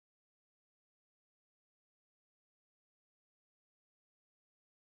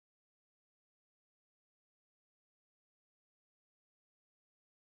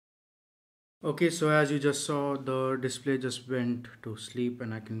Okay, so as you just saw, the display just went to sleep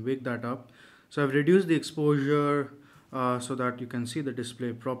and I can wake that up. So I've reduced the exposure so that you can see the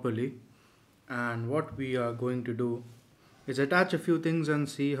display properly. And what we are going to do is attach a few things and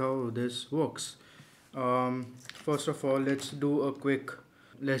see how this works. First of all, let's do a quick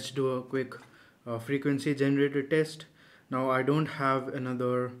frequency generator test. Now I don't have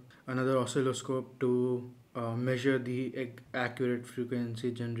another oscilloscope to measure the accurate frequency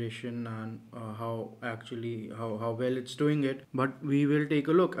generation and how well it's doing it, but we will take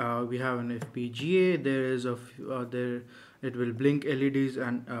a look. We have an FPGA. There is there it will blink LEDs,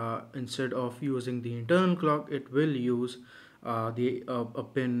 and instead of using the internal clock, it will use the a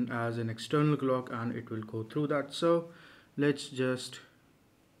pin as an external clock, and it will go through that. So let's just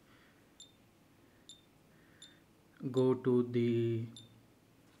go to the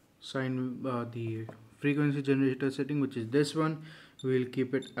frequency generator setting, which is this one. We'll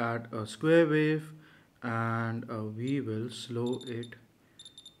keep it at a square wave, and we will slow it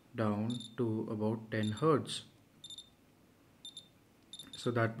down to about 10 hertz, so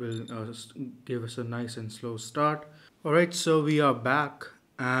that will give us a nice and slow start. Alright, so we are back,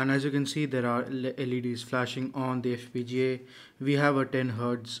 and as you can see, there are LEDs flashing on the FPGA. We have a 10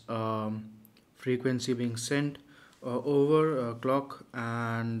 hertz frequency being sent over clock,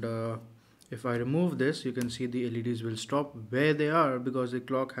 and if I remove this, you can see the LEDs will stop where they are because the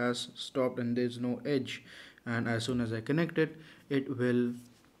clock has stopped and there's no edge. And as soon as I connect it, it will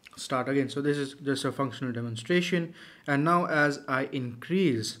start again. So this is just a functional demonstration. And now as I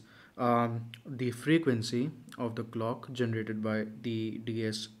increase the frequency of the clock generated by the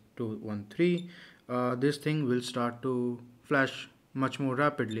DS213, this thing will start to flash much more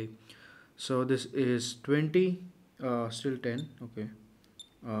rapidly. So this is 20, still 10, okay.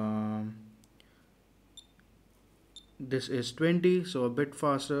 Um, this is 20, so a bit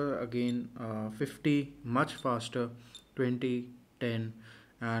faster, again 50, much faster, 20, 10,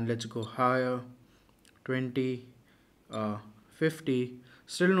 and let's go higher, 20, 50.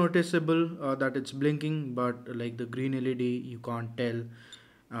 Still noticeable that it's blinking, but like the green LED you can't tell.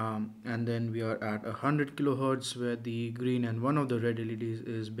 And then we are at 100 kilohertz where the green and one of the red LEDs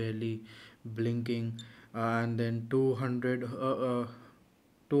is barely blinking, and then 200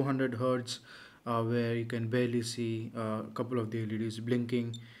 hertz where you can barely see a couple of the LEDs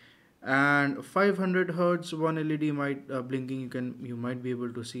blinking, and 500 hertz one LED might blinking. You might be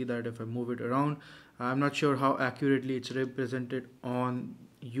able to see that if I move it around. I'm not sure how accurately it's represented on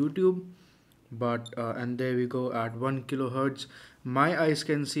YouTube, but and there we go at 1 kilohertz. My eyes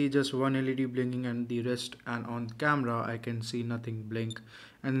can see just one LED blinking and the rest, and on camera I can see nothing blink.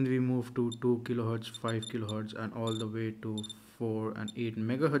 And then we move to 2 kilohertz, 5 kilohertz, and all the way to 4 and 8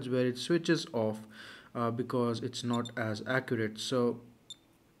 megahertz where it switches off because it's not as accurate. So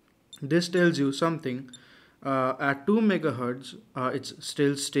this tells you something. At 2 megahertz it's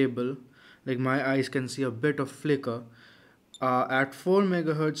still stable, like my eyes can see a bit of flicker. At 4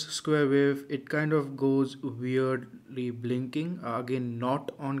 megahertz square wave, it kind of goes weirdly blinking, again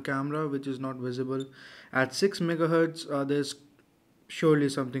not on camera, which is not visible. At 6 megahertz there's surely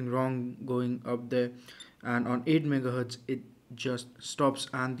something wrong going up there, and on 8 megahertz it just stops,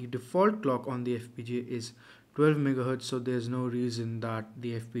 and the default clock on the FPGA is 12 megahertz, so there's no reason that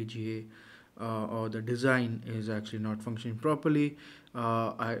the FPGA or the design is actually not functioning properly.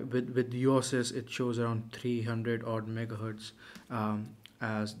 With UOSIS it shows around 300 odd megahertz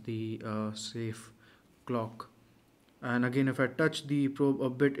as the safe clock. And again, if I touch the probe a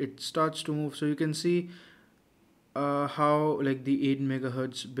bit, it starts to move, so you can see how like the 8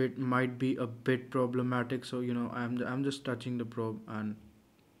 megahertz bit might be a bit problematic. So I'm just touching the probe, and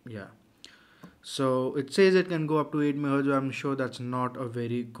yeah, so it says it can go up to 8 megahertz, but I'm sure that's not a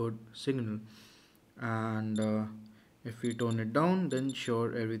very good signal. And if we tone it down, then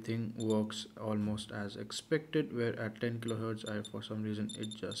sure, everything works almost as expected, where at 10 kilohertz for some reason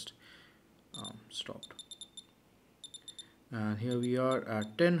it just stopped. And here we are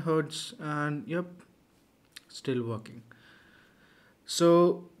at 10 hertz, and yep, still working.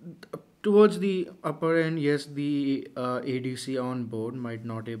 So towards the upper end, yes, the ADC on board might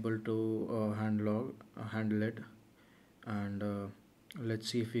not able to handle it, and let's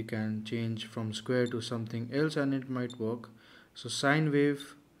see if we can change from square to something else, and it might work. So sine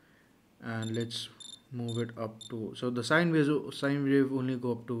wave, and let's move it up to, so the sine wave only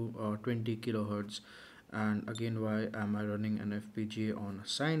go up to 20 kilohertz. And again, why am I running an FPGA on a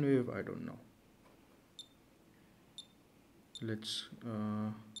sine wave? I don't know. Let's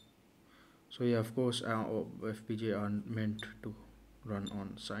so yeah, of course FPGA are meant to run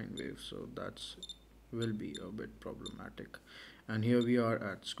on sine wave, so that's will be a bit problematic. and here we are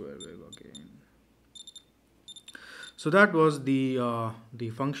at square wave again. So that was the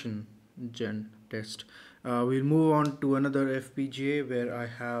function gen test. We'll move on to another FPGA where I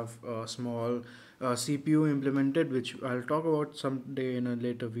have a small CPU implemented, which I'll talk about someday in a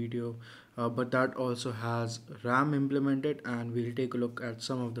later video. But that also has RAM implemented, and we'll take a look at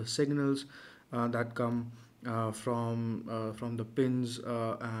some of the signals that come from the pins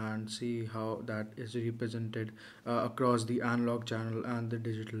and see how that is represented across the analog channel and the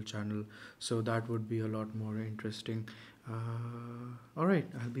digital channel. So that would be a lot more interesting. All right,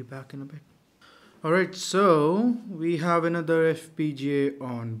 I'll be back in a bit. All right, so we have another FPGA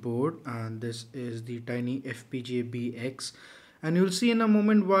on board, and this is the tiny Fpga Bx. And you'll see in a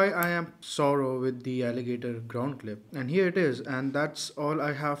moment why I am sorrow with the alligator ground clip. And here it is, and that's all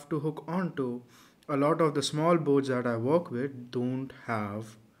I have to hook onto. A lot of the small boards that I work with don't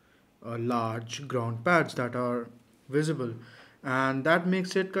have large ground pads that are visible, and that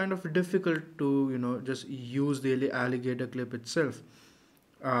makes it kind of difficult to just use the alligator clip itself.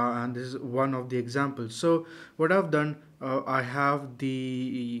 And this is one of the examples. So what I've done, I have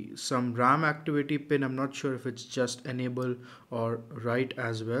the some RAM activity pin. I'm not sure if it's just enable or write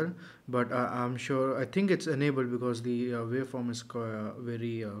as well, but I'm sure, I think it's enabled because the waveform is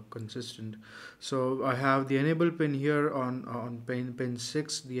very consistent. So I have the enable pin here on pin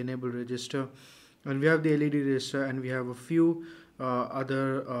 6, the enable register, and we have the LED register, and we have a few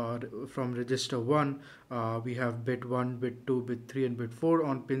other from register 1. We have bit 1, bit 2, bit 3, and bit 4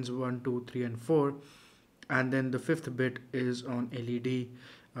 on pins 1, 2, 3, and 4, and then the fifth bit is on LED,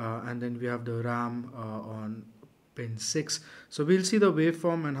 and then we have the RAM on pin 6. So we'll see the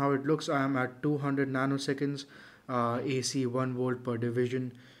waveform and how it looks. I am at 200 nanoseconds, AC 1 volt per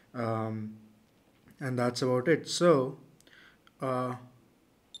division, and that's about it. So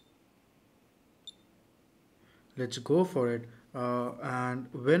let's go for it. And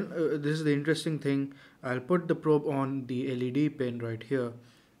when this is the interesting thing, I'll put the probe on the LED pin right here,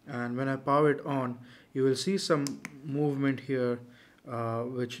 and when I power it on, you will see some movement here,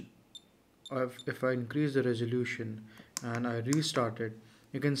 which if I increase the resolution and I restart it,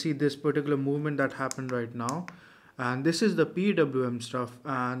 you can see this particular movement that happened right now. And this is the PWM stuff,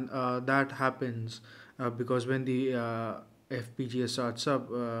 and that happens because when the FPGA starts up,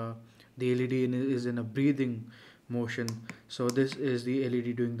 the LED is in a breathing motion. So this is the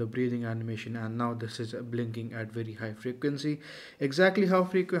LED doing the breathing animation, and now this is blinking at very high frequency. Exactly how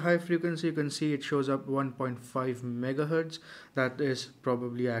high frequency, you can see it shows up 1.5 megahertz. That is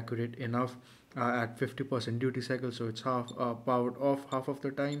probably accurate enough at 50% duty cycle. So it's half powered off half of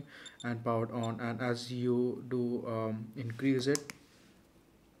the time and powered on, and as you do increase it,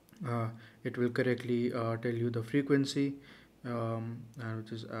 it will correctly tell you the frequency, and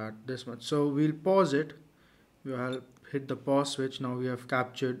which is at this much. So we'll pause it. We'll hit the pause switch. Now we have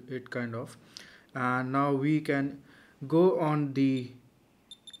captured it kind of, and now we can go on the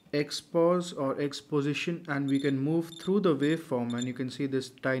X pause or X position, and we can move through the waveform, and you can see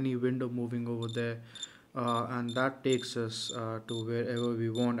this tiny window moving over there, and that takes us to wherever we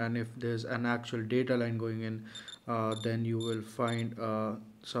want. And if there's an actual data line going in, then you will find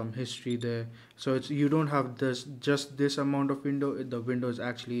some history there. So it's, you don't have this just this amount of window. The window is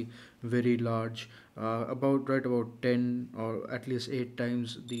actually very large, about 10 or at least 8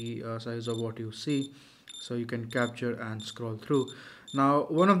 times the size of what you see. So you can capture and scroll through. Now,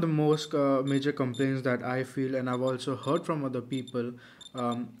 one of the most major complaints that I feel, and I've also heard from other people,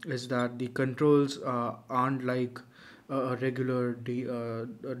 is that the controls aren't like a regular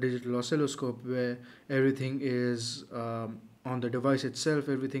digital oscilloscope where everything is on the device itself.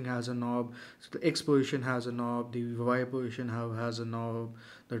 Everything has a knob. So the X position has a knob, the Y position has a knob,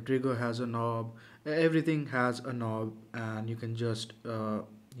 the trigger has a knob. Everything has a knob, and you can just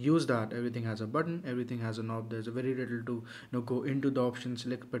use that. Everything has a button, everything has a knob. There's a very little to go into the options,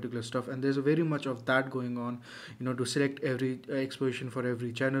 select particular stuff, and there's a very much of that going on. To select every exposition for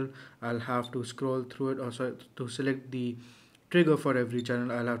every channel, I'll have to scroll through it. Also, to select the trigger for every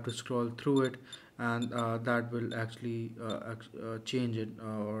channel, I'll have to scroll through it, and that will actually change it,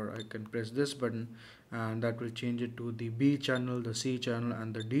 or I can press this button, and that will change it to the B channel, the C channel,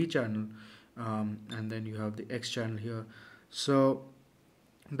 and the D channel, and then you have the X channel here. So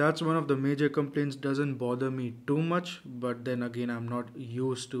that's one of the major complaints. Doesn't bother me too much, but then again, I'm not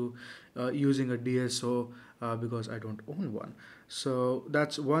used to using a DSO because I don't own one. So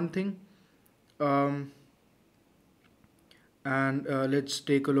that's one thing. um, and let's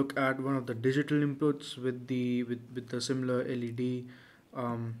take a look at one of the digital inputs with the similar LED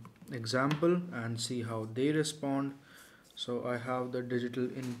example, and see how they respond. So I have the digital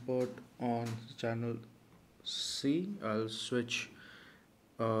input on channel C. I'll switch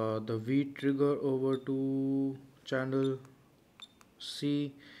the V trigger over to channel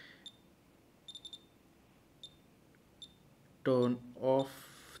C, turn off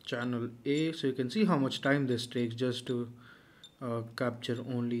channel A. So you can see how much time this takes just to capture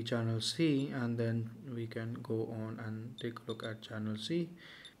only channel C, and then we can go on and take a look at channel C.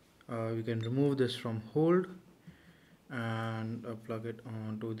 We can remove this from hold and plug it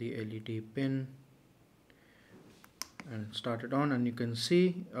onto the LED pin and start it on, and you can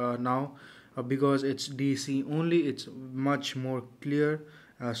see now because it's DC only, it's much more clear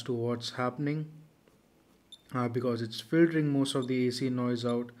as to what's happening because it's filtering most of the AC noise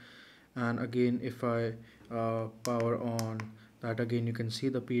out. And again, if I power on that, again you can see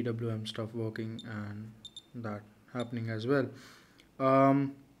the PWM stuff working and that happening as well.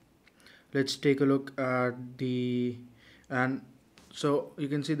 um, let's take a look at the, and so you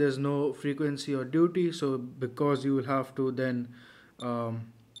can see there's no frequency or duty, so because you will have to then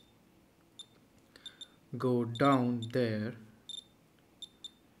um, go down there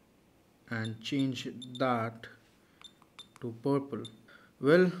and change that to purple.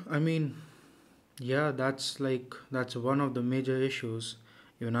 Well, I mean, yeah, that's one of the major issues.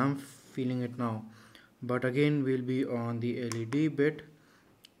 Even I'm feeling it now. But again, we'll be on the LED bit,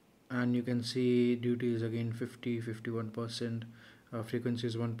 and you can see duty is again 51%. Frequency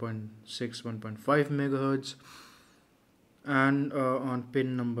is 1.6, 1.5 megahertz. And on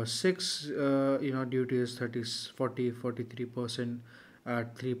pin number 6, duty is 43%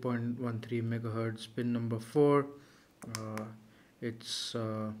 at 3.13 megahertz. Pin number 4, uh, it's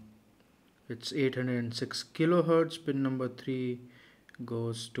uh, it's 806 kilohertz. Pin number 3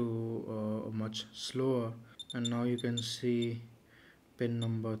 goes to much slower, and now you can see pin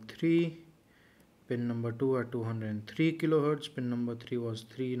number 3, pin number 2 at 203 kilohertz, pin number 3 was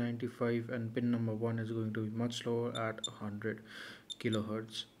 395, and pin number 1 is going to be much slower at 100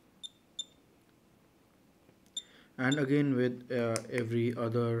 kilohertz. And again, with every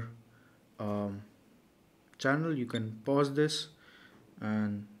other um, channel, you can pause this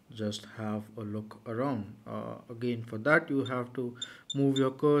and just have a look around. Again, for that you have to move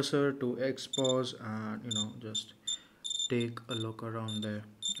your cursor to X pause and just take a look around there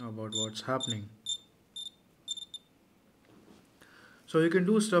about what's happening. So you can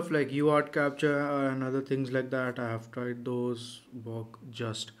do stuff like UART capture and other things like that. I have tried those, work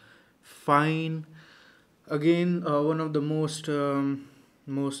just fine. Again, one of the most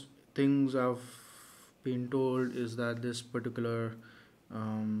things I've been told is that this particular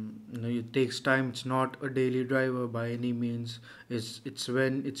it takes time. It's not a daily driver by any means. It's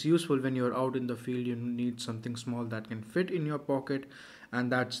useful when you're out in the field. You need something small that can fit in your pocket, and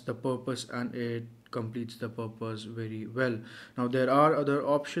that's the purpose, and it completes the purpose very well. Now there are other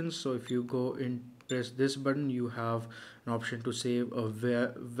options. So if you go in, press this button, you have an option to save a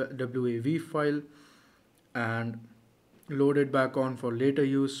WAV file and load it back on for later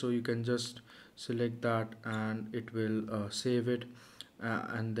use. So you can just select that and it will save it,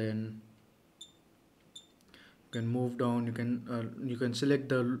 and then you can move down. You can select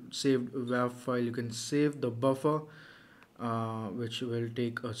the saved WAV file. You can save the buffer, which will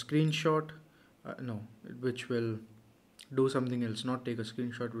take a screenshot. No, which will do something else, not take a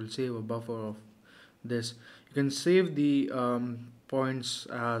screenshot, will save a buffer of this. You can save the points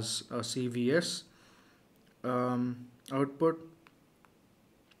as a CVS output.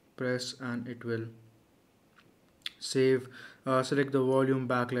 Press and it will save. Select the volume,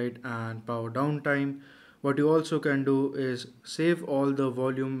 backlight and power downtime. What you also can do is save all the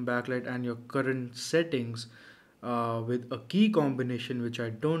volume, backlight and your current settings with a key combination, which I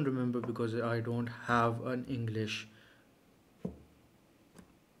don't remember because I don't have an English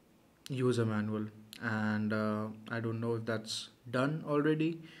user manual, and I don't know if that's done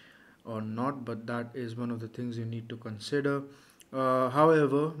already or not, but that is one of the things you need to consider.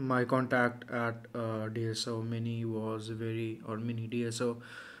 However, my contact at DSO Mini was MiniDSO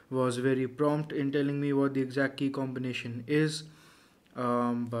was very prompt in telling me what the exact key combination is.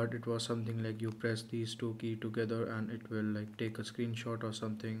 But it was something like you press these two keys together and it will like take a screenshot or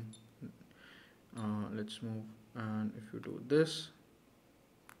something. Let's move, and if you do this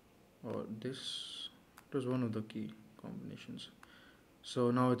or this, it was one of the key combinations. So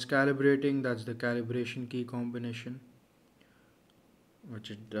now it's calibrating. That's the calibration key combination,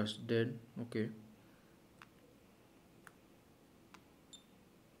 which it just did. Okay,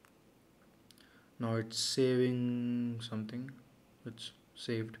 now it's saving something. It's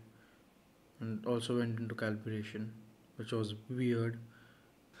saved and also went into calibration, which was weird.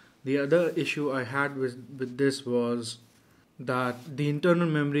 The other issue I had with this was that the internal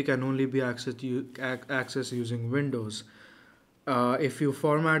memory can only be accessed using Windows. If you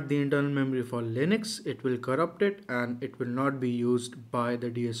format the internal memory for Linux, it will corrupt it and it will not be used by the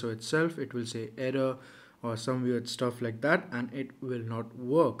DSO itself. It will say error or some weird stuff like that, and it will not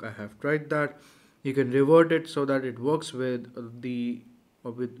work. I have tried that. You can revert it so that it works with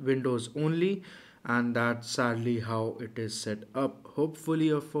with Windows only, and that's sadly how it is set up. Hopefully,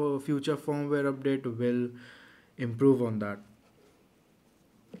 a future firmware update will improve on that.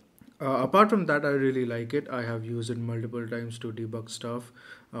 Apart from that, I really like it. I have used it multiple times to debug stuff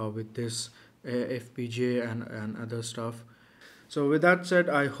with this FPGA and other stuff. So with that said,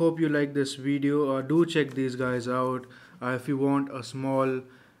 I hope you like this video. Do check these guys out. If you want a small,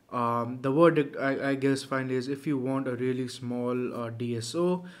 the verdict I guess finally is, if you want a really small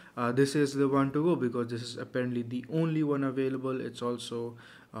DSO, this is the one to go, because this is apparently the only one available. It's also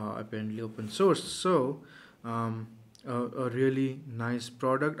apparently open source. So a really nice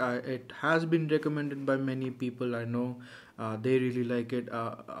product. It has been recommended by many people I know. They really like it,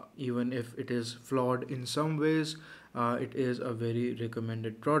 even if it is flawed in some ways. It is a very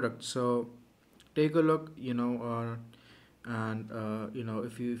recommended product. So take a look, and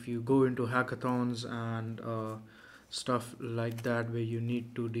if you go into hackathons and stuff like that, where you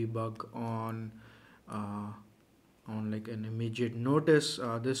need to debug uh, on like an immediate notice,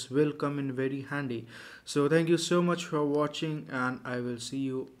 this will come in very handy. So thank you so much for watching, and I will see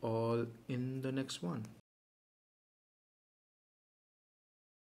you all in the next one.